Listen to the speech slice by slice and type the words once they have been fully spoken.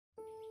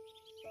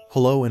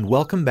Hello and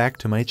welcome back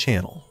to my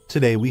channel.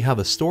 Today we have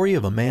a story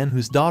of a man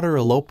whose daughter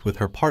eloped with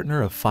her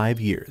partner of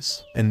 5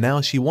 years, and now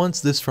she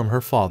wants this from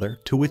her father,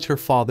 to which her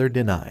father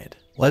denied.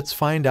 Let's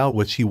find out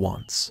what she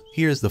wants.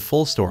 Here's the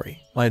full story.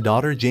 My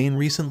daughter Jane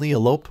recently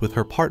eloped with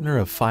her partner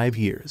of 5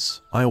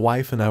 years. My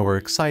wife and I were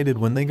excited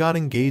when they got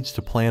engaged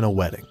to plan a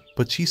wedding,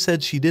 but she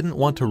said she didn't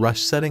want to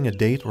rush setting a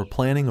date or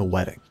planning a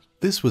wedding.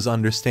 This was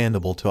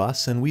understandable to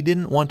us and we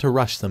didn't want to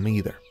rush them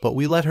either, but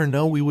we let her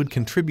know we would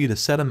contribute a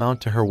set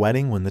amount to her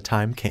wedding when the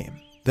time came.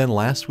 Then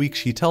last week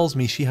she tells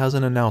me she has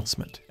an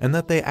announcement, and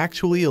that they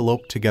actually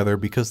eloped together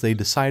because they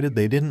decided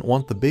they didn't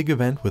want the big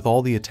event with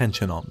all the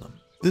attention on them.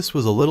 This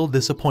was a little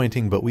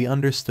disappointing, but we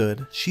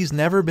understood. She's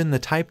never been the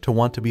type to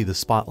want to be the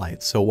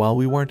spotlight, so while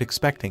we weren't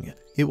expecting it,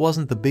 it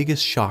wasn't the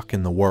biggest shock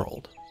in the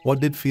world. What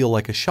did feel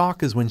like a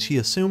shock is when she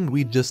assumed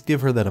we'd just give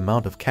her that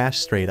amount of cash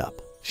straight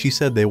up. She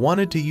said they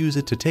wanted to use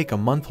it to take a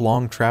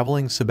month-long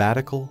traveling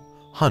sabbatical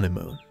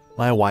honeymoon.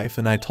 My wife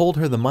and I told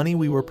her the money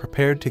we were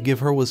prepared to give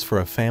her was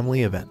for a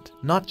family event,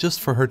 not just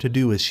for her to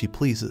do as she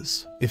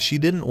pleases. If she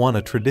didn't want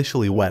a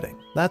traditional wedding,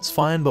 that's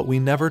fine, but we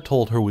never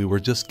told her we were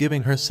just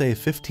giving her say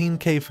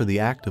 $15,000 for the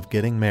act of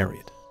getting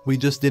married. We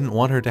just didn't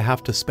want her to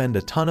have to spend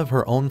a ton of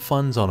her own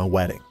funds on a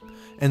wedding.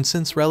 And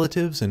since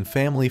relatives and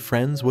family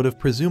friends would have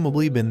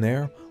presumably been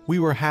there, we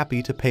were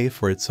happy to pay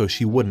for it so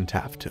she wouldn't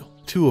have to.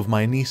 2 of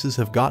my nieces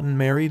have gotten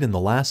married in the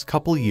last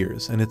couple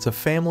years, and it's a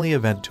family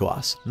event to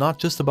us, not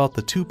just about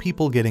the 2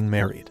 people getting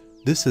married.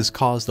 This has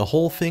caused a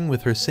whole thing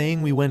with her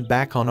saying we went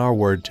back on our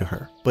word to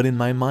her, but in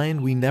my mind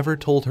we never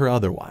told her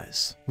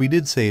otherwise. We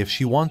did say if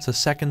she wants a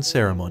second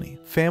ceremony,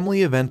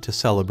 family event to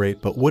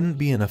celebrate but wouldn't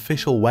be an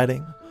official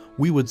wedding,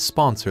 we would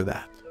sponsor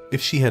that.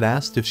 If she had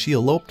asked if she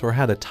eloped or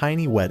had a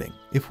tiny wedding,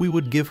 if we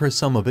would give her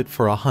some of it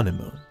for a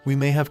honeymoon, we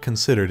may have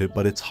considered it,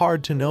 but it's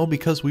hard to know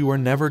because we were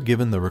never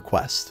given the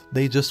request.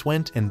 They just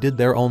went and did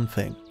their own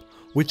thing,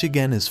 which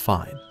again is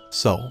fine.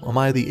 So, am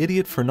I the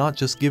idiot for not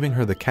just giving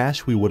her the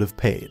cash we would have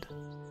paid?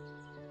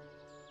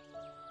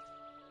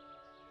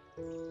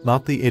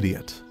 Not the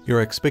idiot.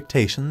 Your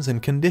expectations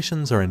and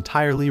conditions are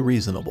entirely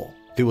reasonable.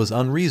 It was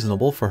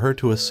unreasonable for her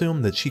to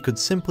assume that she could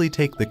simply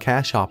take the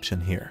cash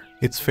option here.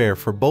 It's fair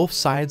for both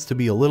sides to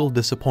be a little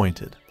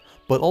disappointed,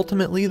 but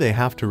ultimately they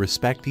have to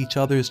respect each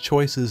other's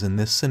choices in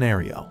this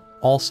scenario.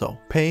 Also,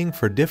 paying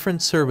for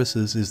different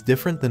services is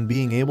different than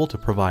being able to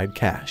provide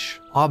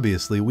cash.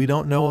 Obviously, we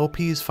don't know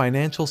OP's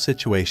financial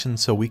situation,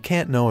 so we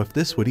can't know if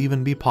this would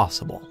even be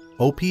possible.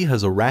 OP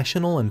has a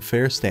rational and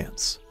fair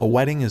stance. A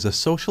wedding is a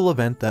social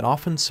event that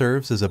often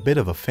serves as a bit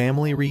of a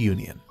family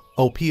reunion.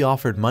 OP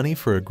offered money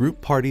for a group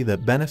party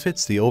that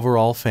benefits the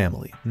overall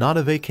family, not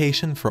a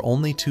vacation for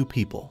only 2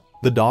 people.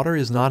 The daughter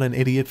is not an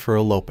idiot for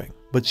eloping,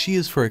 but she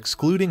is for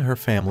excluding her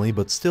family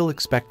but still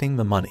expecting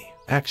the money.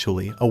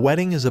 Actually, a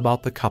wedding is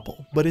about the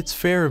couple, but it's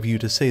fair of you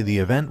to say the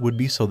event would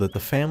be so that the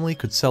family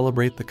could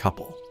celebrate the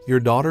couple. Your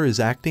daughter is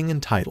acting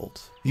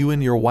entitled. You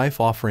and your wife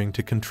offering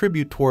to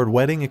contribute toward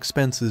wedding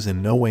expenses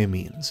in no way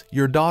means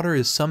your daughter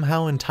is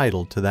somehow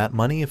entitled to that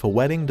money if a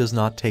wedding does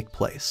not take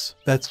place.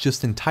 That's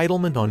just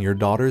entitlement on your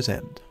daughter's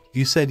end.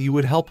 You said you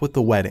would help with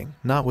the wedding,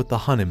 not with the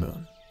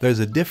honeymoon. There's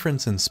a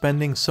difference in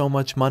spending so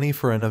much money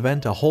for an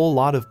event a whole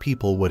lot of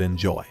people would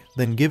enjoy,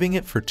 than giving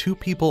it for 2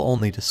 people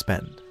only to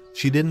spend.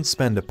 She didn't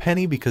spend a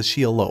penny because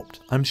she eloped.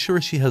 I'm sure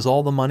she has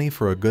all the money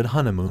for a good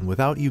honeymoon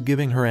without you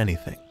giving her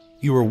anything.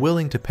 You were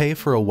willing to pay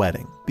for a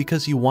wedding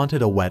because you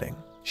wanted a wedding.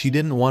 She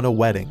didn't want a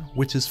wedding,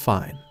 which is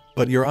fine.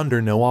 But you're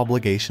under no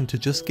obligation to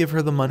just give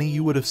her the money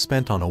you would have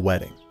spent on a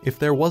wedding if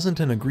there wasn't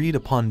an agreed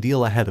upon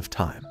deal ahead of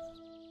time.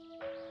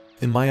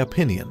 In my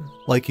opinion,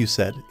 like you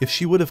said, if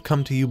she would have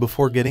come to you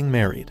before getting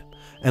married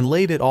and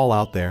laid it all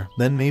out there,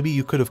 then maybe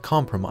you could have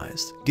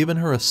compromised, given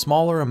her a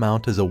smaller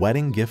amount as a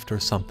wedding gift or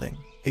something.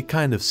 It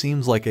kind of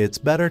seems like it's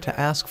better to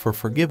ask for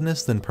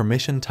forgiveness than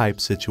permission type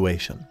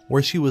situation,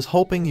 where she was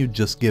hoping you'd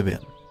just give in.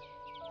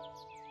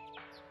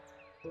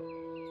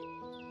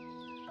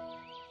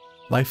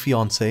 My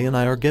fiancé and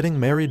I are getting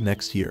married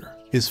next year.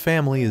 His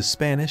family is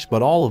Spanish,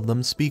 but all of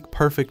them speak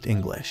perfect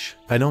English.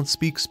 I don't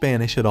speak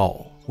Spanish at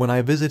all. When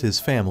I visit his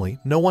family,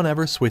 no one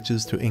ever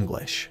switches to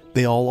English.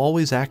 They all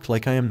always act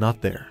like I am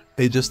not there.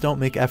 They just don't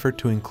make effort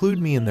to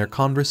include me in their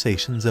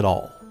conversations at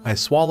all. I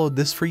swallowed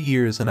this for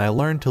years and I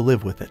learned to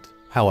live with it.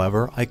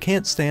 However, I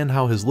can't stand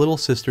how his little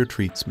sister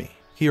treats me.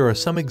 Here are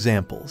some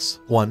examples.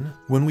 1.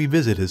 When we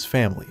visit his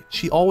family,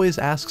 she always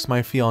asks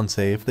my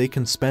fiancé if they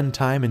can spend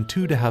time, and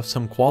 2, to have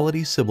some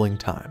quality sibling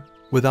time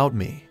without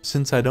me.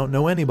 Since I don't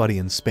know anybody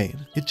in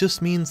Spain, it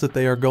just means that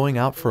they are going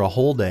out for a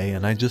whole day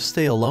and I just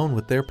stay alone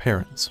with their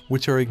parents,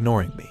 which are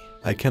ignoring me.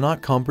 I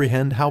cannot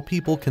comprehend how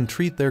people can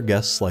treat their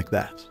guests like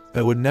that.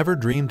 I would never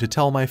dream to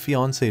tell my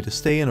fiancé to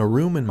stay in a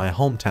room in my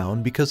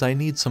hometown because I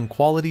need some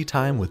quality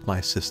time with my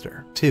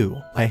sister. 2.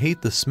 I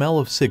hate the smell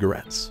of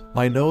cigarettes.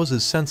 My nose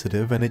is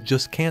sensitive and it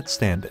just can't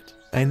stand it.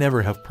 I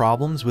never have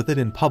problems with it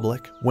in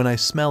public. When I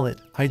smell it,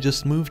 I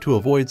just move to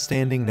avoid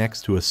standing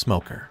next to a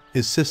smoker.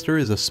 His sister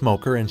is a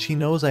smoker and she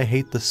knows I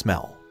hate the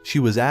smell. She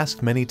was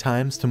asked many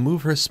times to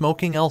move her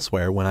smoking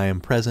elsewhere when I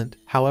am present,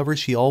 however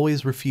she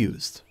always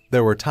refused.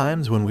 There were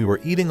times when we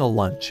were eating a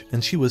lunch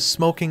and she was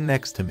smoking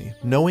next to me,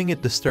 knowing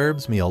it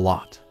disturbs me a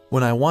lot.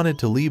 When I wanted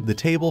to leave the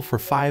table for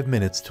 5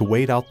 minutes to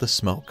wait out the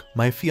smoke,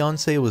 my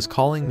fiancé was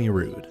calling me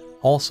rude.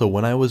 Also,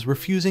 when I was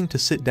refusing to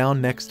sit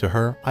down next to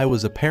her, I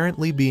was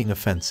apparently being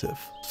offensive.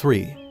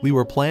 3. We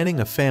were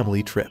planning a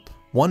family trip.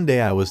 One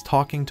day I was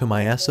talking to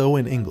my SO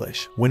in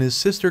English when his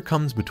sister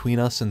comes between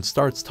us and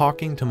starts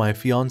talking to my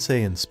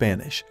fiancé in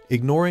Spanish,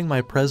 ignoring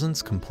my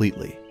presence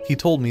completely. He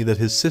told me that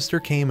his sister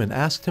came and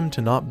asked him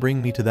to not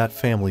bring me to that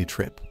family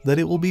trip, that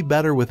it will be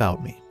better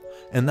without me,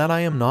 and that I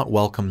am not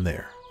welcome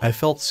there. I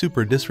felt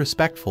super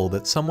disrespectful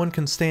that someone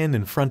can stand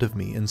in front of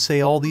me and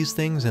say all these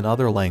things in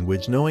other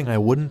language knowing I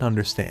wouldn't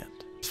understand.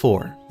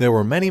 4. There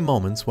were many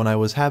moments when I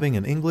was having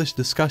an English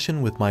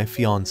discussion with my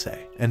fiancé,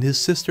 and his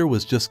sister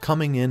was just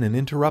coming in and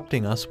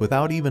interrupting us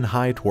without even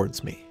hi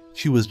towards me.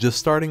 She was just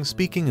starting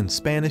speaking in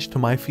Spanish to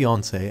my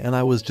fiancé and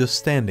I was just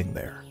standing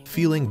there,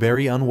 feeling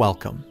very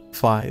unwelcome.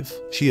 5.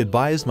 She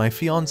advised my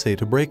fiancé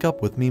to break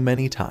up with me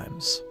many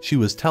times. She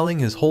was telling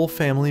his whole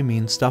family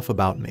mean stuff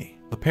about me.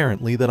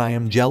 Apparently that I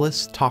am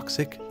jealous,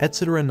 toxic,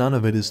 etc. None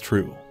of it is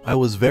true. I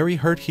was very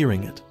hurt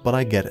hearing it, but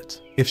I get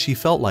it. If she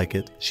felt like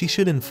it, she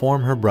should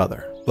inform her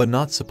brother. But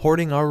not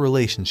supporting our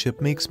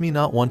relationship makes me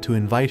not want to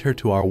invite her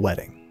to our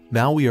wedding.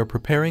 Now we are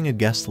preparing a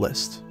guest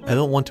list. I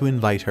don't want to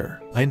invite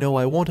her. I know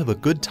I won't have a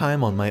good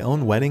time on my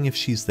own wedding if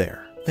she's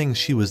there. Things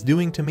she was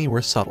doing to me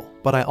were subtle,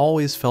 but I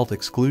always felt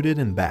excluded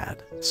and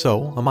bad.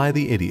 So, am I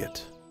the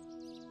idiot?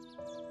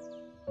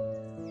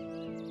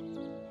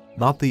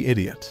 Not the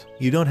idiot.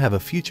 You don't have a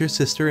future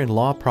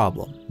sister-in-law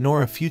problem,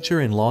 nor a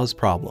future in-law's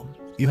problem.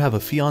 You have a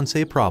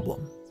fiancé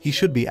problem. He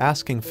should be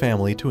asking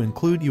family to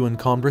include you in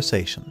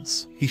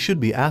conversations. He should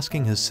be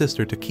asking his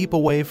sister to keep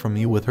away from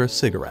you with her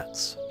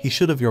cigarettes. He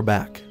should have your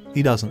back.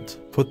 He doesn't.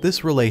 Put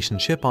this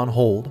relationship on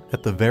hold,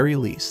 at the very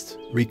least.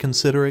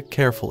 Reconsider it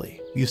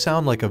carefully. You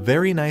sound like a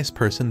very nice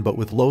person but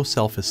with low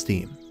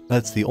self-esteem.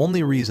 That's the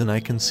only reason I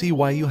can see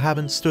why you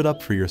haven't stood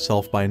up for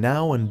yourself by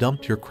now and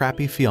dumped your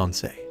crappy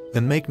fiancé.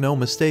 And make no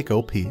mistake,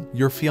 OP,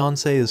 your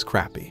fiancé is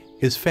crappy.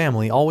 His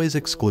family always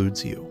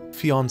excludes you.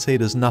 Fiancé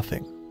does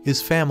nothing. His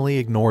family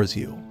ignores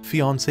you.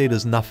 Fiancé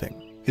does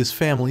nothing. His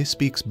family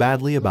speaks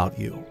badly about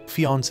you.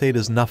 Fiancé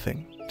does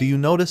nothing. Do you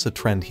notice a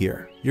trend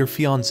here? Your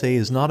fiancé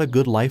is not a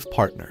good life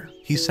partner.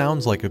 He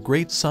sounds like a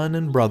great son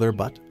and brother,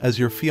 but as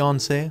your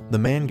fiancé, the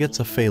man gets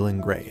a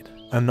failing grade.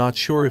 I'm not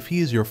sure if he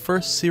is your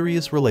first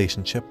serious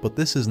relationship, but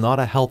this is not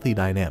a healthy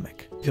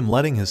dynamic. Him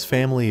letting his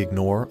family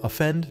ignore,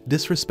 offend,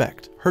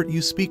 disrespect, hurt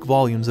you speak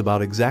volumes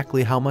about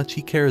exactly how much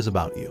he cares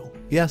about you.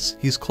 Yes,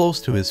 he's close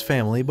to his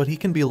family, but he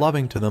can be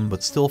loving to them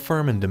but still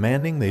firm and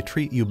demanding they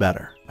treat you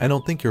better. I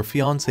don't think your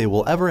fiancé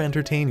will ever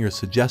entertain your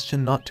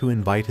suggestion not to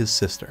invite his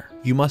sister.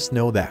 You must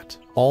know that.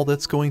 All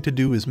that's going to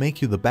do is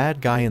make you the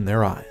bad guy in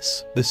their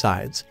eyes.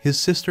 Besides, his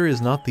sister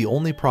is not the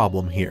only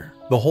problem here.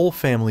 The whole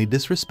family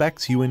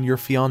disrespects you and your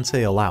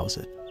fiancé allows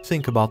it.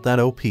 Think about that,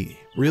 OP.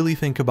 Really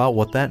think about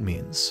what that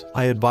means.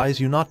 I advise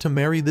you not to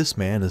marry this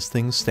man as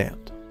things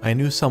stand. I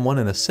knew someone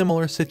in a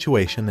similar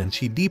situation and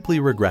she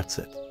deeply regrets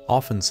it.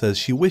 Often says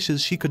she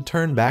wishes she could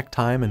turn back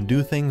time and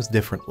do things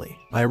differently.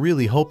 I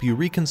really hope you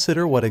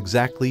reconsider what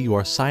exactly you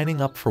are signing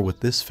up for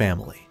with this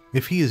family.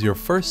 If he is your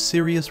first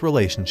serious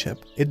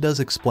relationship, it does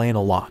explain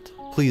a lot.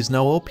 Please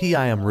know, OP,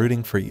 I am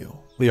rooting for you.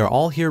 We are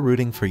all here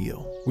rooting for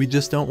you. We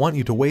just don't want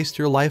you to waste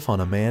your life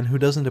on a man who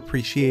doesn't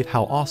appreciate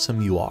how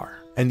awesome you are.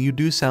 And you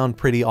do sound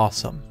pretty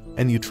awesome.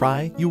 And you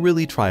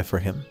really try for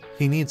him.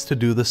 He needs to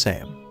do the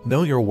same.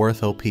 Know your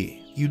worth, OP.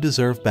 You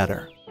deserve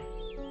better.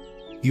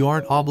 You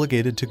aren't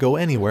obligated to go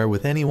anywhere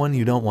with anyone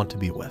you don't want to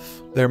be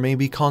with. There may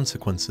be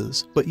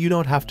consequences, but you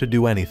don't have to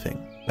do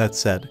anything. That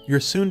said, your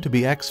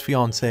soon-to-be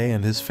ex-fiancé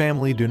and his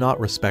family do not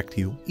respect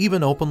you,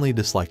 even openly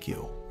dislike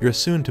you. Your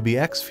soon-to-be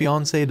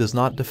ex-fiancé does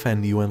not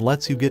defend you and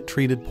lets you get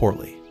treated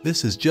poorly.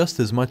 This is just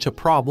as much a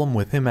problem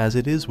with him as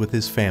it is with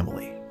his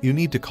family. You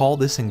need to call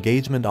this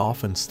engagement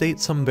off and state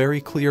some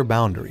very clear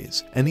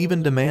boundaries, and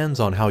even demands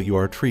on how you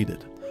are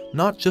treated.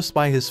 Not just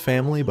by his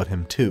family but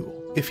him too.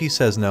 If he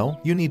says no,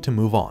 you need to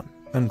move on.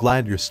 I'm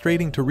glad you're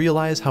starting to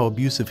realize how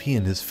abusive he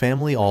and his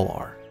family all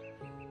are.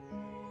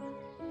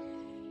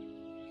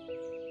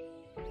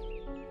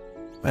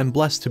 I'm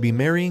blessed to be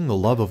marrying the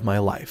love of my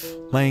life.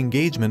 My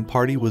engagement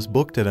party was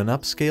booked at an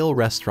upscale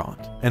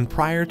restaurant, and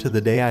prior to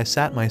the day I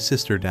sat my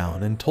sister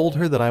down and told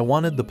her that I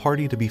wanted the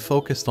party to be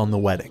focused on the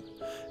wedding,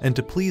 and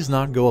to please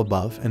not go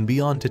above and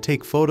beyond to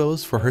take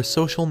photos for her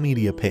social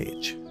media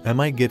page. I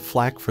might get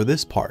flack for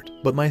this part,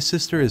 but my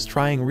sister is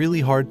trying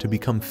really hard to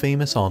become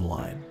famous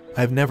online.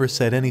 I've never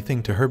said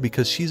anything to her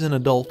because she's an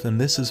adult and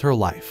this is her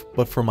life,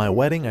 but for my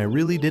wedding I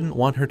really didn't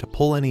want her to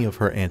pull any of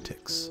her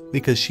antics,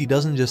 because she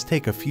doesn't just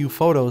take a few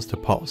photos to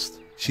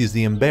post. She's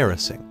the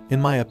embarrassing,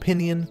 in my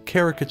opinion,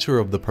 caricature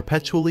of the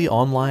perpetually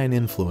online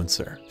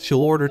influencer.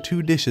 She'll order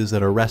 2 dishes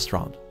at a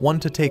restaurant,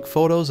 one to take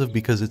photos of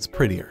because it's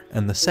prettier,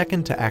 and the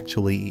second to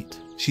actually eat.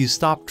 She's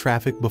stopped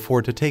traffic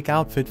before to take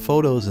outfit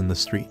photos in the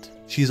street.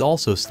 She's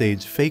also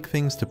staged fake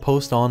things to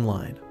post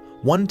online.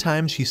 One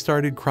time she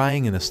started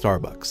crying in a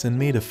Starbucks and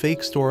made a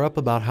fake story up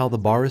about how the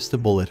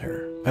barista bullied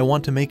her. I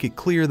want to make it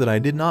clear that I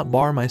did not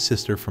bar my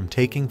sister from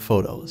taking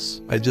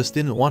photos. I just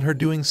didn't want her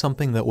doing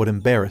something that would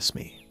embarrass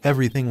me.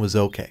 Everything was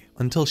okay,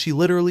 until she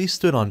literally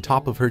stood on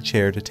top of her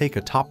chair to take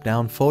a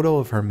top-down photo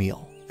of her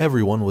meal.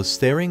 Everyone was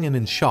staring and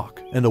in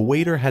shock, and a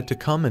waiter had to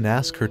come and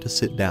ask her to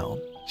sit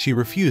down. She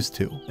refused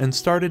to, and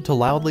started to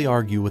loudly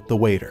argue with the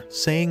waiter,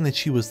 saying that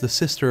she was the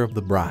sister of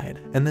the bride,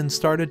 and then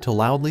started to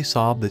loudly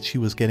sob that she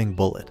was getting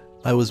bullied.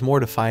 I was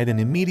mortified and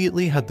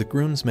immediately had the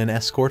groomsmen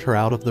escort her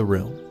out of the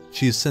room.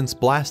 She's since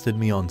blasted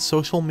me on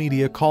social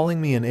media, calling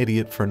me an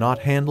idiot for not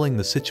handling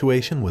the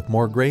situation with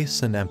more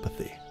grace and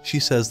empathy. She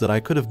says that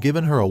I could have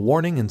given her a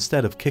warning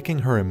instead of kicking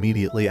her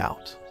immediately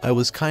out. I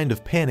was kind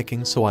of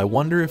panicking, so I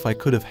wonder if I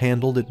could have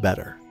handled it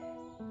better.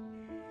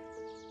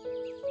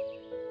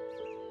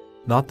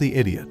 Not the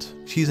idiot.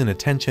 She's an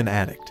attention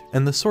addict,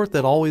 and the sort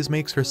that always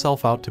makes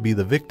herself out to be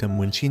the victim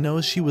when she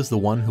knows she was the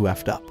one who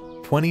effed up.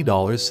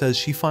 $20 says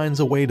she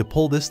finds a way to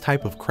pull this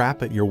type of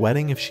crap at your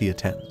wedding if she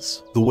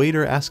attends. The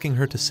waiter asking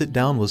her to sit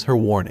down was her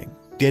warning.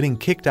 Getting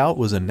kicked out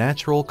was a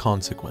natural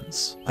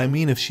consequence. I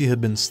mean, if she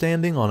had been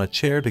standing on a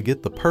chair to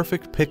get the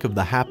perfect pic of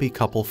the happy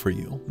couple for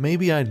you,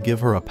 maybe I'd give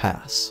her a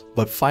pass.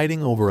 But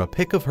fighting over a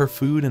pic of her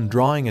food and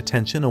drawing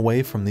attention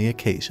away from the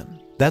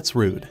occasion, that's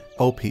rude.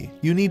 OP,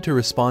 you need to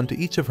respond to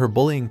each of her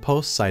bullying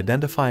posts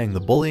identifying the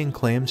bullying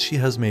claims she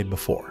has made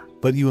before.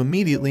 But you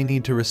immediately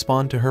need to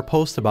respond to her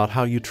post about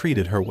how you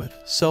treated her with.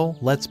 So,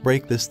 let's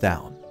break this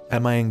down.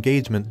 At my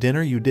engagement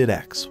dinner you did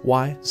X,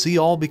 Y, Z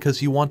all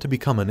because you want to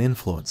become an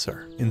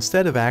influencer.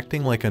 Instead of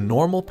acting like a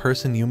normal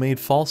person, you made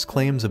false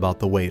claims about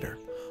the waiter,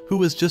 who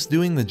was just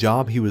doing the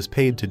job he was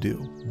paid to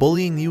do,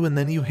 bullying you, and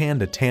then you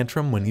hand a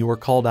tantrum when you were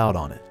called out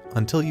on it,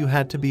 until you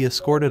had to be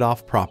escorted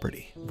off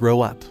property. Grow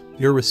up.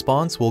 Your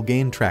response will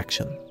gain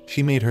traction.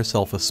 She made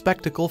herself a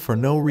spectacle for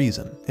no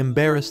reason,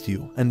 embarrassed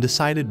you, and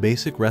decided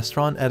basic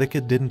restaurant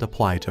etiquette didn't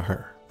apply to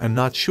her. I'm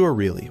not sure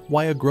really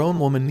why a grown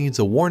woman needs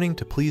a warning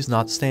to please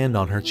not stand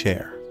on her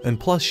chair. And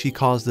plus she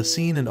caused a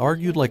scene and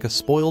argued like a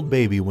spoiled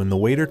baby when the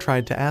waiter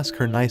tried to ask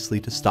her nicely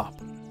to stop.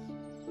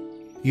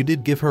 You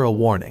did give her a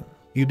warning.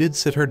 You did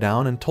sit her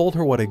down and told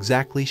her what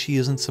exactly she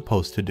isn't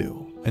supposed to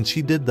do. And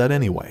she did that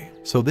anyway,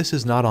 so this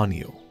is not on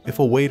you. If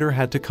a waiter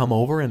had to come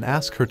over and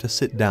ask her to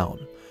sit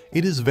down,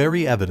 it is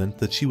very evident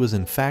that she was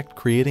in fact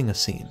creating a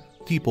scene.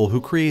 People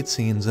who create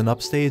scenes and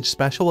upstage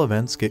special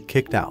events get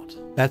kicked out.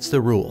 That's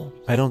the rule.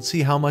 I don't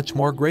see how much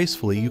more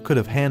gracefully you could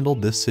have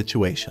handled this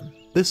situation.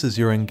 This is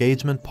your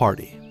engagement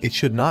party. It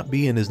should not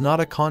be and is not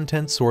a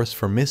content source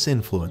for Miss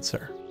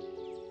Influencer.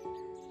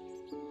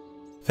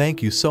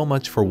 Thank you so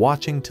much for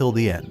watching till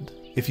the end.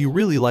 If you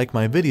really like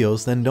my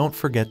videos, then don't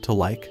forget to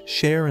like,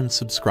 share, and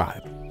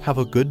subscribe. Have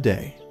a good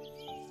day.